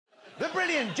The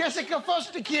brilliant Jessica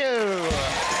Fostekew.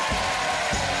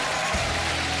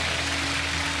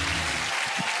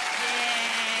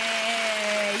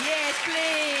 Yes,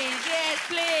 please. Yes,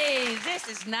 please. This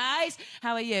is nice.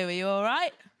 How are you? Are you all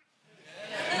right?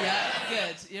 Yeah,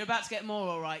 good. You're about to get more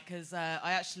all right, because I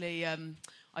actually...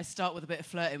 I start with a bit of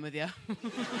flirting with you.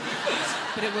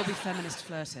 But it will be feminist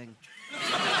flirting.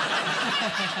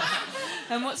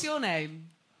 And what's your name?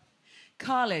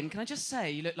 Carlin. Can I just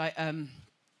say, you look like,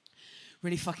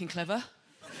 really fucking clever.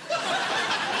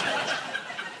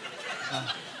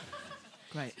 Oh.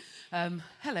 Great.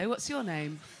 Hello, what's your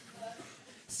name?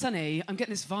 Sunny. I'm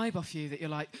getting this vibe off you that you're,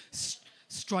 like,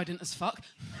 strident as fuck.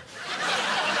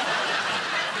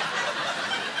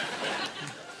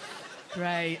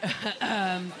 Great.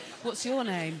 What's your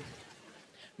name?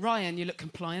 Ryan, you look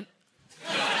compliant.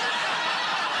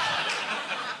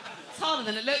 It's harder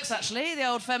than it looks, actually, the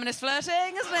old feminist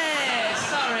flirting, isn't it?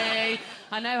 Sorry.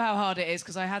 I know how hard it is,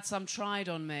 because I had some tried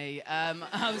on me.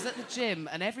 I was at the gym,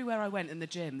 and everywhere I went in the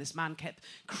gym, this man kept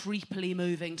creepily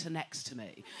moving to next to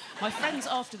me. My friends,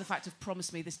 after the fact, have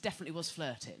promised me this definitely was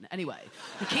flirting. Anyway,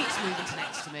 he keeps moving to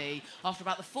next to me. After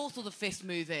about the fourth or the fifth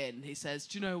move in, he says,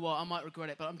 do you know what, I might regret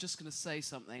it, but I'm just going to say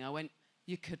something. I went,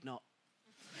 you could not.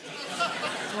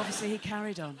 So obviously he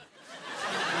carried on.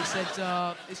 He said,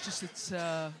 it's just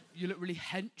that you look really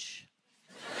hench.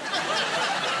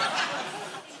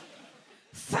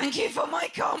 Thank you for my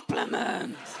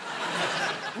compliment.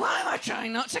 Why am I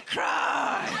trying not to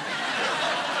cry?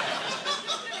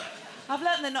 I've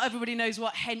learned that not everybody knows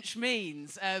what hench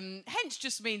means. Hench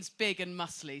just means big and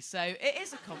muscly, so it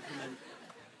is a compliment.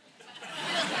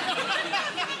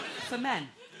 For men.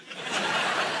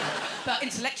 But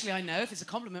intellectually, I know if it's a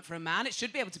compliment for a man, it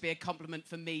should be able to be a compliment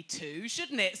for me too,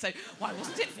 shouldn't it? So why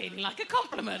wasn't it feeling like a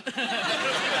compliment? The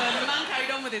man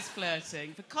carried on with his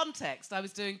flirting. For context, I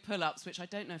was doing pull-ups, which I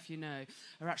don't know if you know,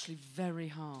 are actually very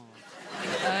hard.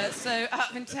 So out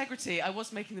of integrity, I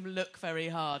was making them look very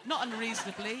hard. Not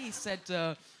unreasonably. He said,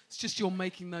 it's just you're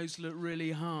making those look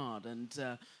really hard. And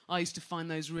I used to find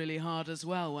those really hard as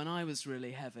well when I was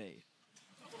really heavy.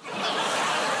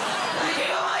 Thank you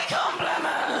for my compliment.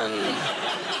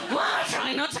 Why am I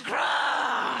trying not to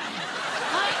cry?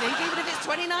 I think even if it's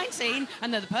 2019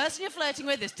 and the person you're flirting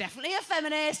with is definitely a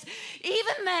feminist,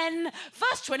 even then,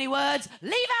 first 20 words,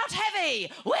 leave out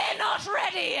heavy. We're not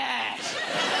ready yet.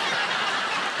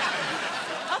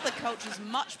 Other cultures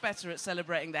much better at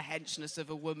celebrating the henchness of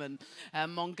a woman.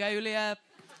 Mongolia,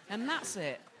 and that's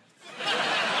it.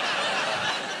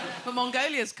 But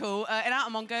Mongolia's cool. And out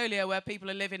of Mongolia, where people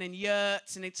are living in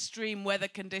yurts in extreme weather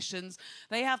conditions,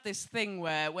 they have this thing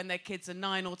where when their kids are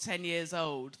 9 or 10 years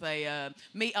old, they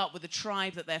meet up with a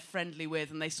tribe that they're friendly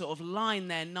with, and they sort of line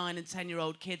their 9 and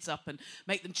 10-year-old kids up and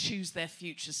make them choose their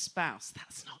future spouse.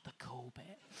 That's not the cool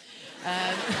bit.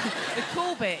 The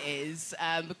cool bit is,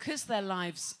 because their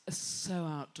lives are so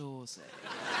outdoorsy,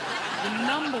 the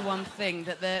number one thing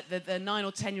that the 9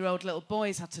 or 10-year-old little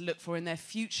boys had to look for in their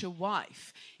future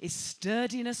wife is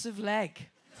sturdiness of leg.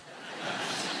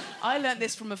 I learnt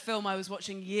this from a film I was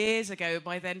watching years ago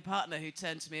by then partner, who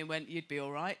turned to me and went, you'd be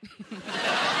all right.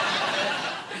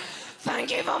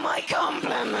 Thank you for my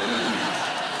compliment.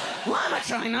 Why am I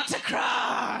trying not to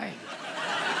cry?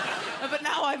 But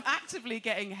now I'm actively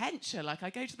getting hencher. Like,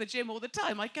 I go to the gym all the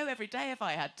time. I'd go every day if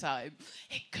I had time.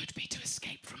 It could be to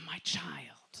escape from my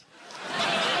child.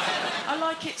 I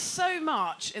like it so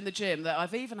much in the gym that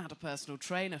I've even had a personal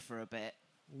trainer for a bit.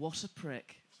 What a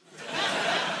prick.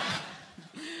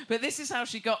 But this is how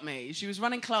she got me. She was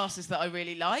running classes that I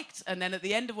really liked, and then at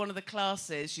the end of one of the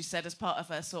classes, she said, as part of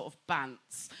her sort of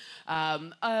bants,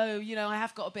 oh, you know, I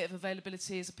have got a bit of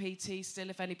availability as a PT still.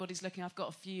 If anybody's looking, I've got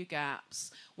a few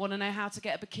gaps. Want to know how to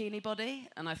get a bikini body?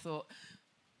 And I thought...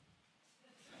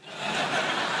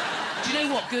 Do you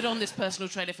know what? Good on this personal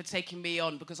trainer for taking me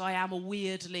on, because I am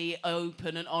weirdly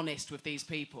open and honest with these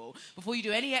people. Before you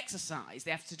do any exercise, they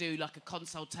have to do like a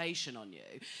consultation on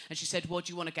you. And she said, what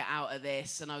do you want to get out of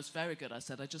this? And I was very good. I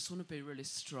said, I just want to be really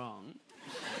strong.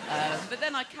 But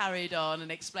then I carried on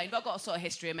and explained, but I've got a sort of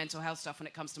history of mental health stuff when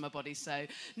it comes to my body, so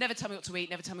never tell me what to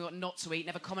eat, never tell me what not to eat,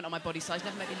 never comment on my body size,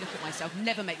 never make me look at myself,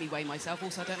 never make me weigh myself.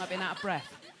 Also, I don't like being out of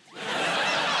breath.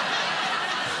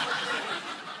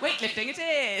 Weightlifting it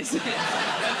is. And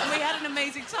we had an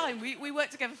amazing time. We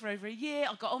worked together for over a year.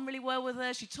 I got on really well with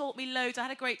her. She taught me loads. I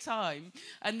had a great time.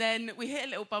 And then we hit a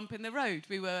little bump in the road.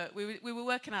 We were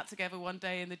working out together one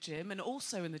day in the gym, and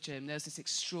also in the gym there's this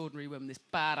extraordinary woman, this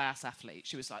badass athlete.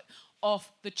 She was like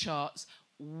off the charts,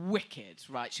 wicked,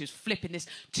 right? She was flipping this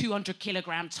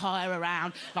 200-kilogram tyre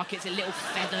around like it's a little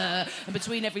feather, and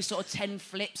between every sort of 10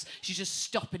 flips, she's just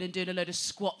stopping and doing a load of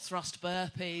squat thrust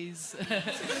burpees.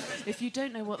 If you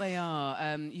don't know what they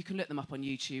are, you can look them up on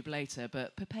YouTube later,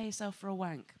 but prepare yourself for a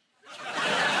wank.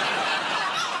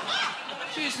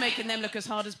 She was making them look as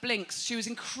hard as Blinks. She was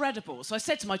incredible. So I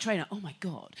said to my trainer, oh, my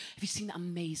God, have you seen that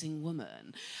amazing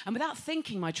woman? And without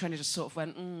thinking, my trainer just sort of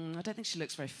went, I don't think she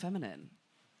looks very feminine.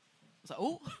 I was like,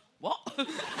 oh, what?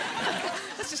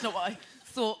 That's just not what I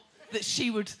thought that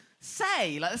she would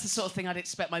say. Like, that's the sort of thing I'd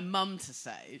expect my mum to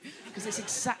say, because it's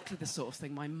exactly the sort of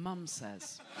thing my mum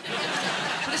says.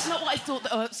 But it's not what I thought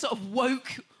that a sort of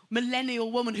woke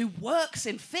millennial woman who works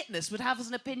in fitness would have as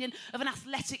an opinion of an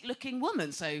athletic-looking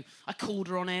woman. So I called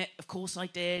her on it. Of course I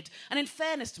did. And in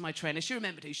fairness to my trainer, she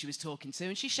remembered who she was talking to,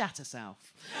 and she shat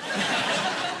herself.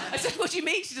 I said, what do you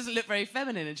mean she doesn't look very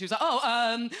feminine? And she was like,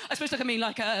 I suppose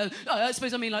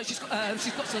I mean she's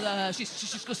got sort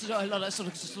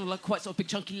of like quite sort of big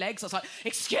chunky legs. I was like,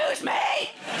 excuse me?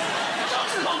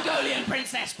 Dr. Mongolian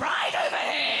Princess Bride over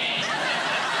here!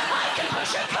 I can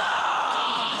push a car!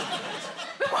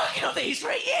 Been working on these for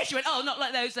 8 years. She went, oh, not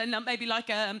like those, and maybe like,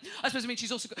 I suppose, I mean,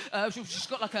 she's also got, she's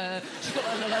got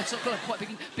quite a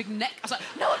big neck. I was like,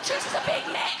 no one chooses a big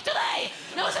neck, do they?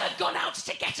 No one's ever gone out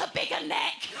to get a bigger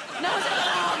neck. No one's ever,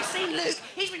 oh, you've seen Luke,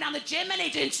 he's been down the gym and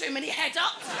he's doing too many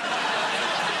head-ups.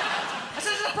 I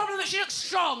said, is it a problem that she looks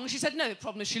strong? She said, no, the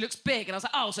problem is she looks big. And I was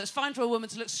like, oh, so it's fine for a woman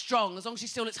to look strong as long as she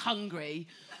still looks hungry.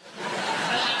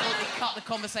 I cut the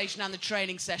conversation and the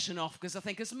training session off, because I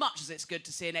think as much as it's good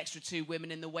to see an extra 2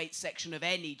 women in the weight section of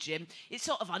any gym, it's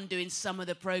sort of undoing some of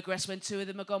the progress when 2 of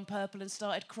them have gone purple and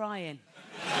started crying.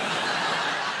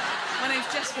 My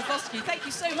name's Jessica Fostekew. Thank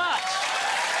you so much.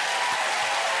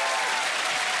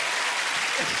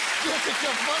 Jessica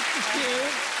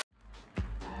Fostekew.